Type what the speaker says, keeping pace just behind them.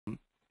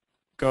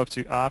go up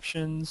to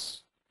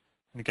Options,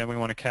 and again we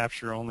want to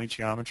capture only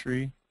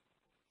geometry,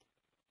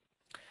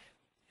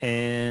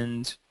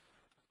 and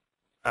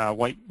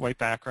white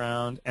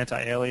background,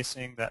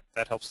 anti-aliasing,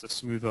 that helps to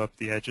smooth up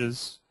the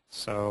edges.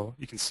 So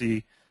you can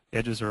see the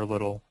edges are a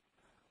little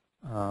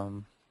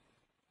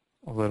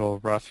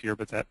rough here,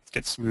 but that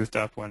gets smoothed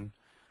up when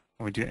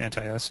we do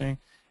anti-aliasing.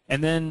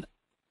 And then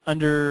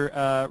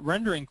under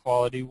rendering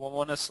quality, we'll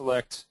want to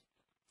select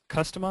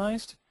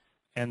Customized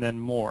and then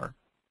More.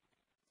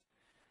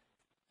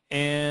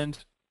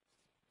 And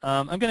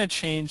I'm going to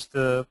change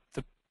the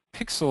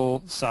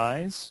pixel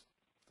size,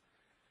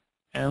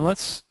 and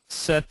let's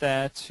set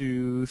that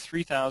to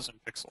 3,000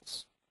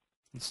 pixels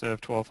instead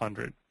of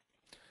 1,200.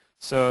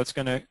 So it's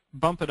going to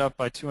bump it up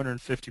by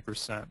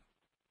 250%.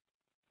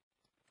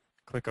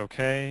 Click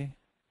OK.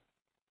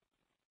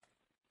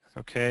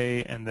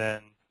 OK, and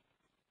then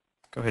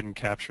go ahead and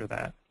capture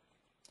that.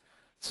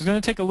 So it's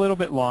going to take a little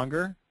bit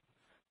longer,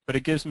 but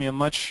it gives me a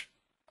much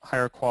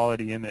higher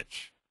quality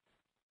image.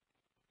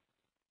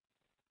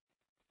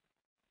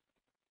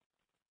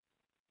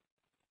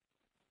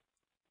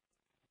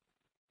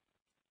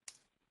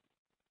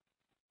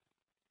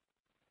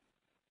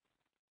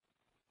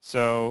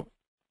 So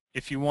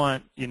if you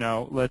want,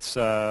 let's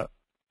set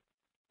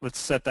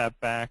that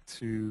back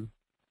to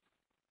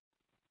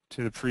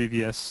the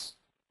previous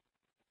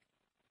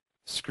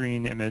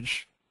screen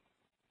image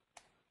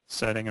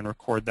setting and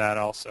record that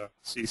also,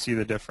 so you see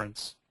the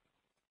difference.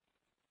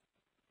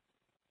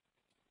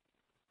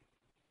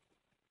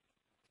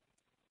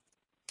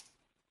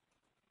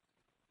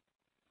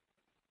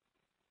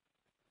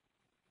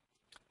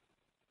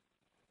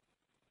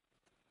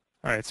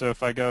 All right, so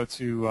if I go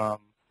to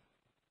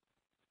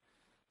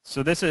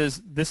so this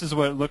is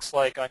what it looks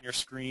like on your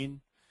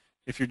screen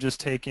if you're just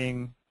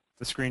taking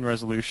the screen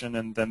resolution,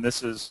 and then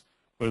this is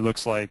what it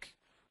looks like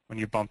when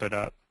you bump it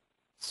up.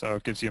 So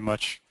it gives you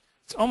it's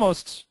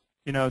almost,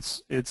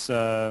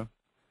 it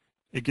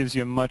gives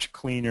you a much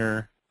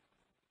cleaner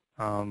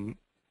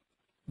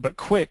but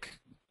quick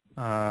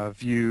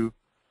view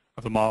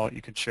of the model that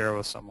you can share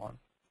with someone.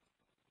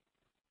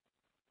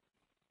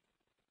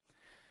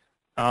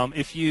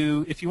 If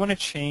you want to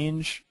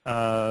change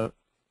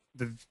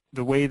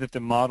the way that the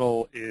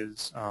model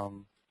is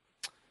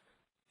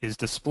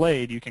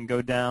displayed, you can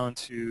go down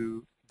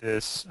to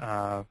this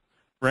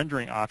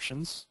rendering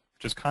options,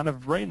 which is kind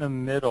of right in the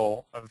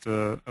middle of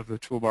the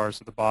toolbars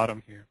at the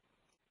bottom here,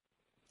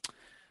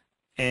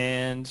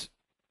 and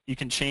you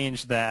can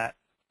change that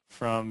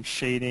from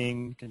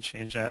shading. You can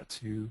change that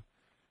to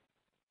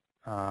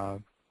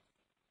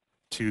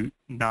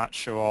not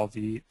show all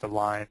the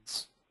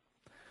lines.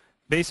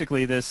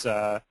 Basically, this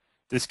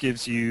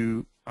gives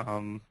you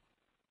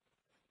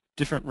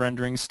different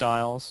rendering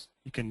styles.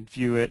 You can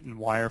view it in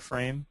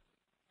wireframe.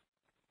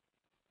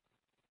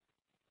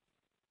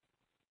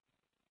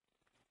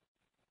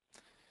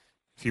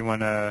 If you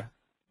want to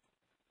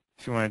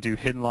do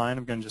hidden line,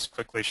 I'm going to just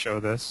quickly show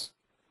this.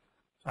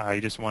 You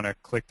just want to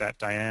click that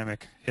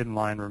dynamic hidden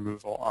line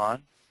removal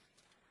on,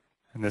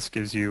 and this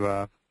gives you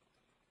a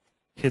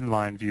hidden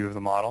line view of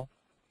the model.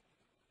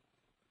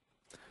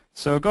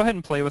 So go ahead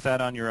and play with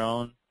that on your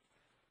own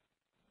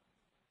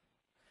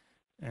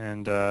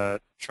and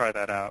try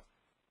that out.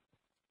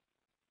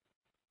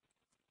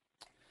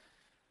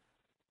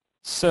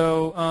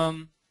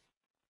 So,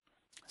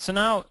 so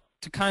now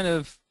to kind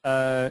of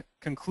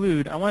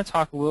conclude, I want to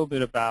talk a little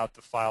bit about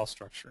the file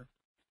structure.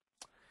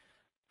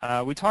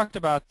 We talked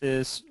about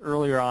this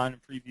earlier on in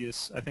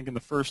previous, I think in the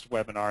first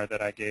webinar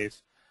that I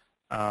gave.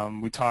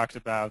 We talked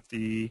about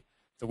the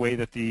way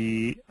that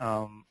the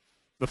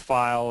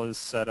file is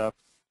set up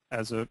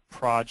as a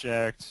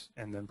project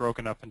and then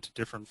broken up into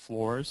different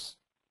floors.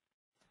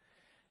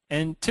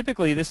 And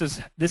typically this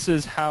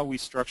is how we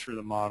structure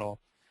the model,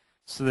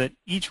 so that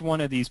each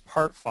one of these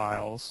part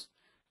files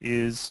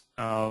is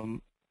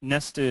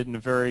nested in a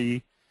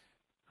very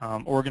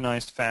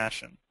organized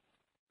fashion.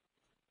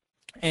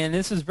 And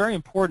this is very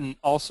important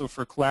also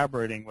for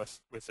collaborating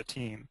with a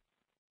team,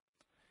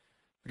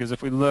 because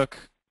if we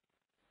look,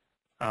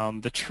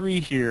 the tree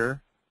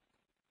here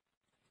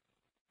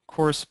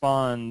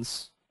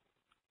corresponds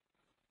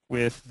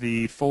with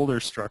the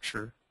folder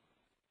structure.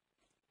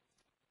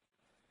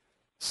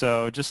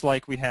 So just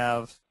like we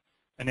have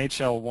an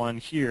HL1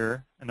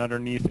 here, and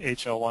underneath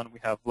HL1 we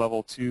have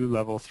level 2,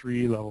 level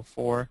 3, level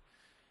 4.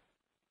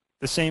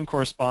 The same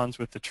corresponds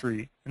with the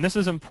tree. And this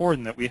is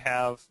important, that we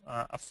have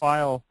a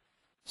file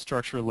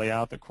structure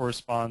layout that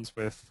corresponds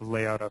with the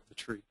layout of the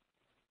tree.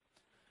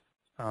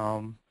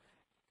 And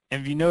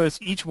if you notice,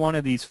 each one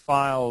of these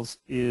files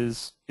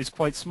is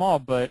quite small,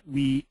 but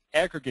we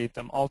aggregate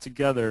them all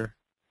together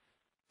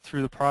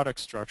through the product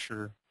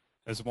structure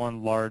as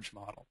one large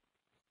model.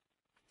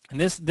 And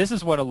this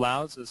is what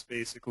allows us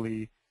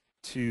basically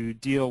to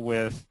deal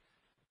with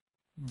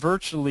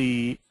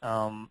virtually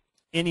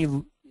any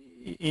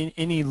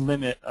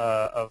limit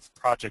of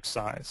project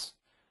size.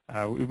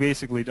 We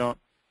basically don't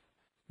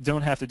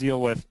have to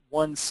deal with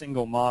one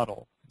single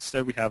model.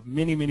 Instead, we have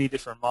many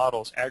different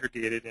models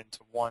aggregated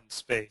into one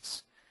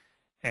space.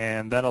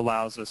 and that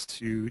allows us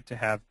to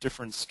have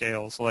different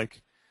scales.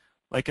 Like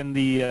in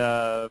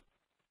the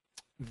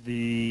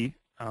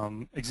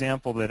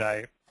example that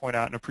I point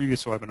out in a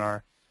previous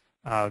webinar,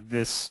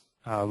 this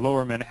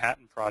Lower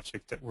Manhattan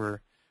project that we're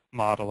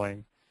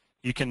modeling,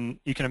 you can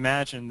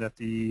imagine that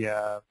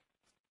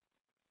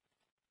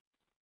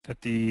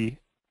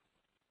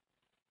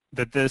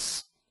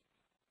this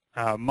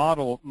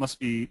model must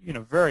be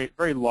very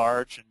very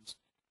large,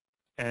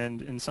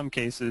 and in some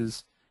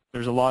cases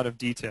there's a lot of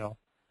detail,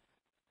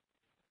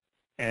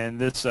 and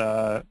this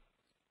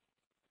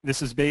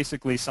is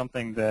basically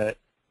something that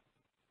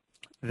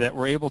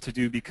we're able to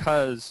do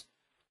because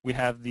we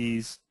have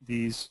these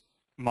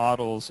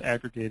models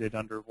aggregated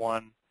under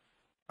one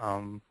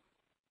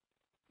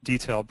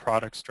detailed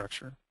product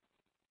structure.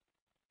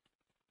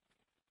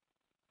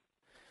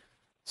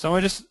 So I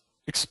want to just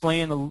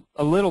explain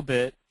a little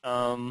bit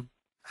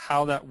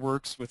how that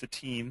works with a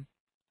team.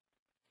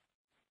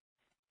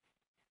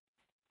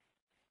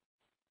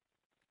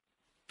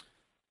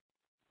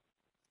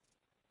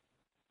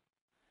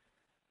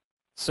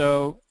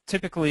 So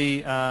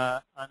typically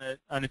on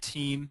a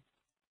team,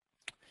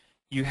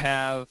 you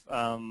have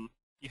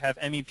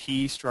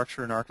MEP,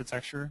 structure and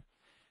architecture,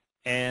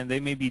 and they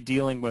may be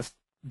dealing with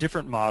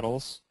different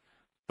models,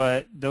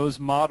 but those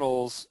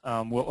models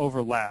will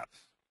overlap,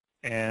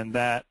 and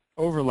that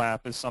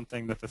overlap is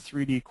something that the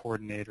 3D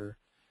coordinator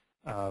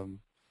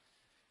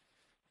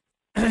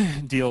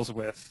deals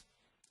with,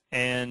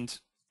 and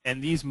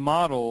these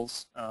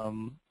models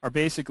are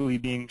basically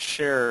being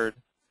shared,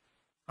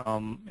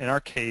 in our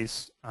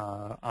case,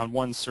 on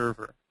one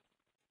server.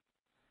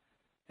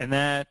 And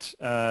that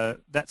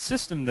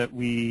system that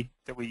we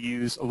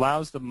use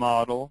allows the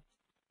model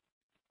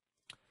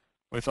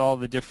with all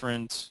the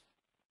different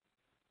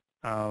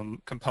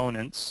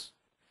components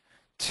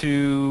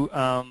to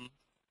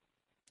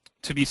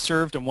be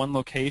served in one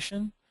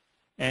location,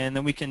 and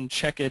then we can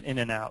check it in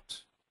and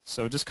out.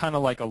 So just kind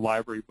of like a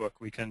library book,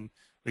 we can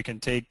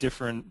take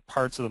different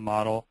parts of the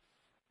model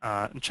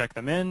and check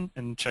them in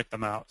and check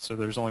them out. So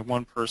there's only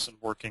one person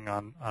working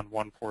on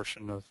one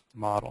portion of the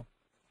model.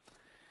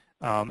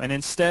 And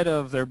instead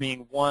of there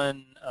being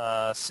one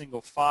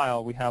single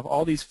file, we have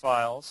all these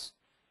files.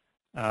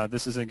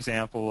 This is an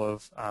example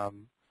of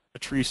a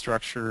tree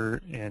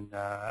structure in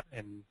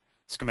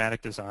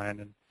schematic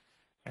design,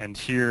 and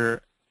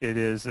here it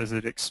is as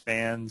it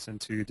expands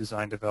into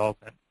design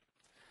development.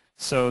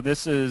 So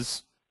this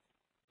is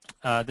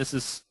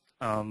something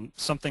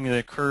that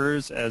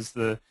occurs as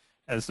the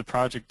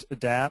project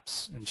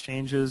adapts and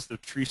changes. The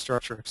tree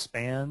structure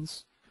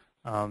expands,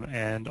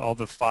 and all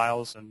the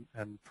files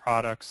and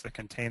products that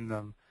contain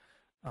them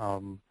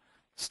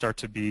start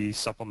to be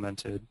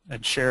supplemented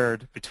and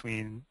shared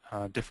between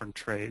different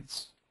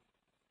trades.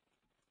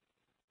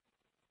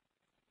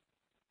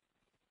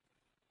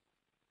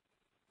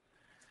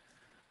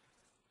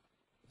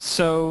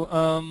 So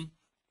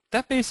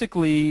that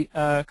basically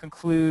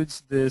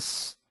concludes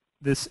this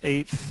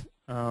 8th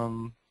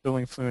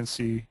Building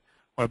Fluency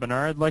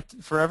webinar. I'd like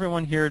for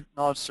everyone here at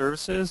Knowledge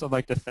Services, I'd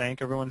like to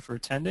thank everyone for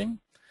attending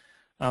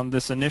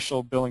this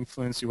initial Building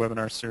Fluency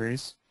webinar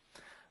series.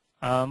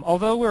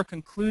 Although we're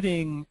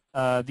concluding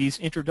these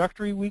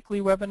introductory weekly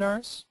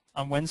webinars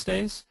on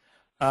Wednesdays,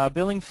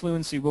 Building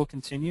Fluency will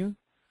continue.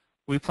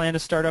 We plan to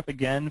start up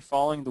again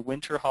following the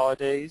winter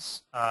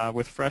holidays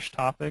with fresh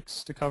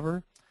topics to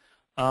cover.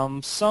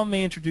 Some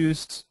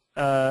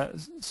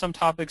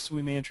topics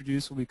we may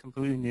introduce will be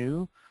completely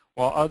new,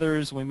 while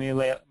others we may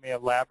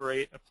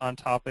elaborate upon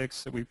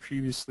topics that we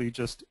previously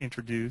just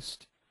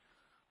introduced.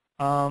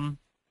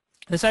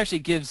 This actually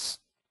gives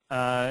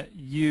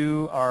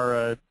you,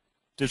 our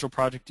digital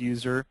project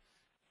user,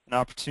 an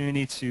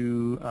opportunity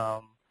to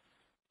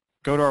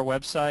go to our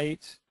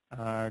website,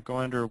 go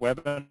under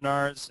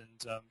webinars,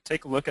 and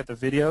take a look at the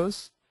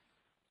videos.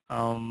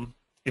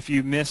 If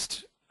you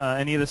missed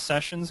any of the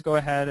sessions, go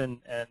ahead and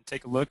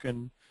take a look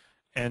and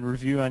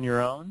review on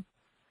your own.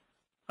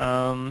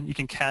 You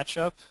can catch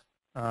up,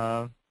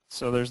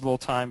 so there's a little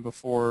time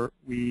before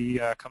we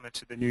come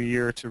into the new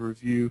year to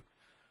review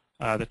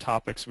the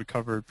topics we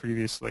covered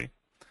previously.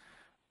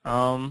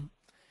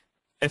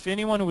 If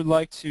anyone would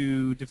like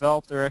to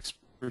develop their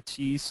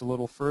expertise a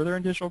little further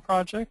in digital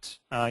project,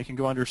 you can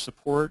go under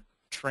support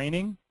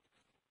training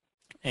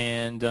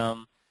and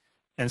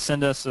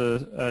send us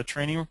a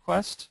training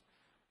request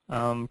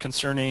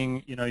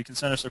concerning, you can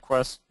send us a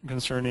request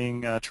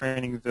concerning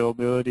training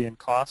availability and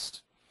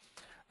cost.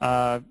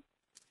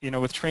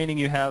 With training,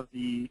 you have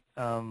the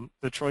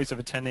choice of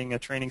attending a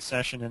training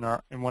session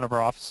in one of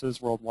our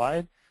offices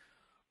worldwide,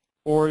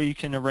 or you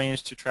can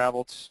arrange to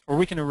travel, or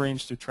we can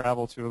arrange to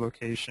travel to a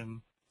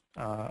location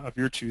of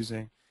your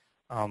choosing,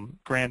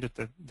 granted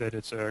that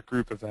it's a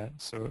group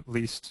event, so at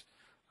least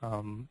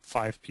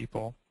 5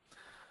 people.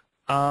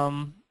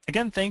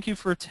 Again, thank you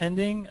for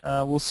attending.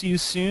 We'll see you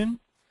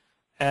soon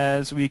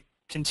as we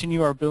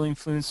continue our Building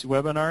Fluency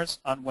webinars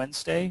on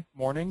Wednesday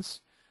mornings,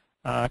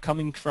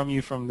 coming from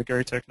you from the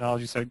Gary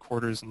Technologies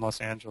headquarters in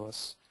Los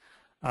Angeles.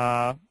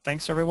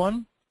 Thanks,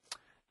 everyone,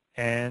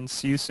 and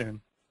see you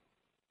soon.